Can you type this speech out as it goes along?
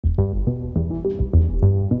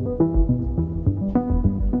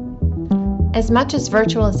As much as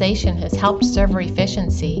virtualization has helped server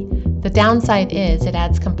efficiency, the downside is it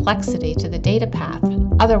adds complexity to the data path,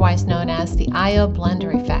 otherwise known as the I/O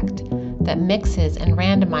blender effect, that mixes and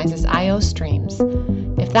randomizes I/O streams.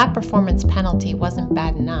 If that performance penalty wasn't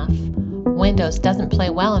bad enough, Windows doesn't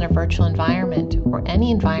play well in a virtual environment or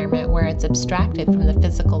any environment where it's abstracted from the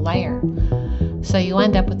physical layer. So you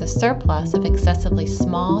end up with a surplus of excessively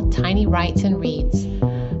small, tiny writes and reads.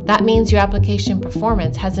 That means your application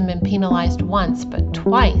performance hasn't been penalized once, but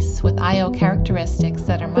twice with I/O characteristics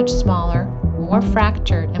that are much smaller, more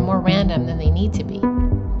fractured, and more random than they need to be.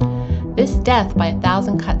 This death by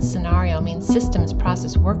 1,000 cuts scenario means systems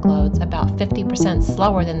process workloads about 50%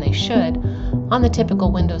 slower than they should on the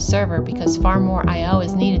typical Windows server because far more I/O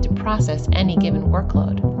is needed to process any given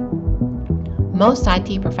workload. Most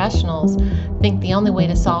IT professionals think the only way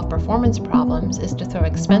to solve performance problems is to throw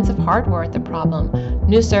expensive hardware at the problem,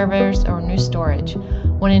 new servers or new storage,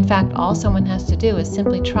 when in fact all someone has to do is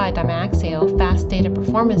simply try DymaxIO fast data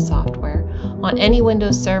performance software on any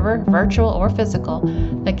Windows server, virtual or physical,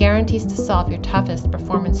 that guarantees to solve your toughest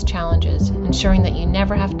performance challenges, ensuring that you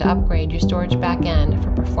never have to upgrade your storage backend for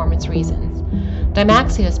performance reasons.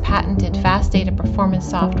 DymaxIO's patented fast data performance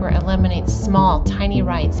software eliminates small, tiny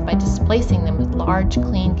writes by displacing them with large,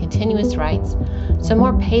 clean, continuous writes, so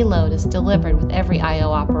more payload is delivered with every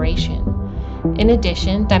I/O operation. In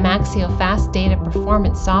addition, DymaxIO fast data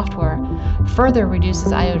performance software further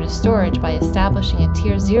reduces I/O to storage by establishing a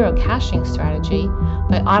tier 0 caching strategy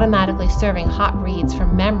by automatically serving hot reads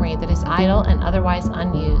from memory that is idle and otherwise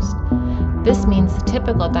unused. This means the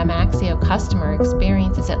typical DymaxIO customer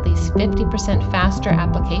experiences at least 50% faster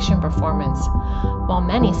application performance, while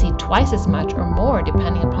many see twice as much or more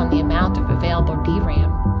depending upon the amount of available DRAM.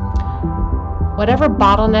 Whatever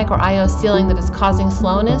bottleneck or I/O ceiling that is causing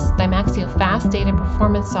slowness, DymaxIO fast data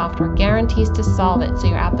performance software guarantees to solve it so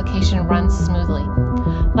your application runs smoothly,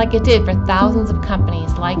 like it did for thousands of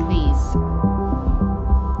companies like these.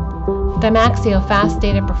 DymaxIO fast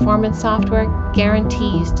data performance software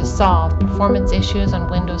guarantees to solve performance issues on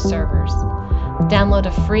Windows servers. Download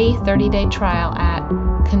a free 30-day trial at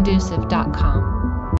conducive.com.